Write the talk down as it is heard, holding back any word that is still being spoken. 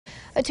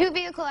A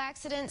two-vehicle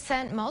accident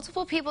sent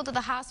multiple people to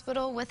the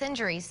hospital with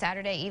injuries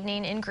Saturday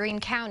evening in Greene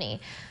County.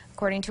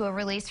 According to a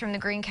release from the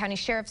Greene County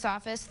Sheriff's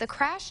Office, the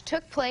crash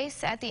took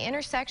place at the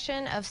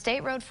intersection of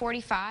State Road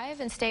 45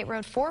 and State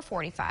Road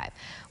 445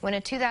 when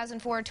a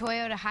 2004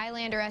 Toyota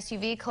Highlander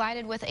SUV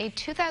collided with a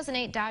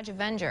 2008 Dodge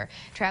Avenger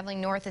traveling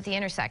north at the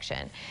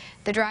intersection.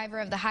 The driver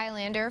of the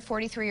Highlander,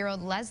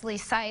 43-year-old Leslie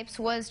Sipes,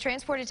 was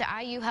transported to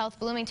IU Health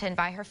Bloomington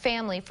by her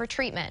family for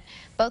treatment.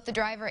 Both the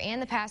driver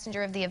and the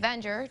passenger of the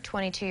Avenger,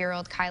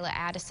 22-year-old Kyla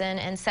Addison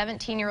and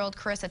 17-year-old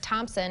Carissa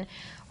Thompson,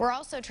 were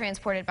also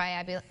transported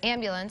by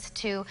ambulance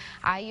to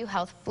IU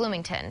Health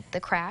Bloomington. The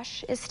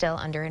crash is still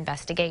under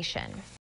investigation.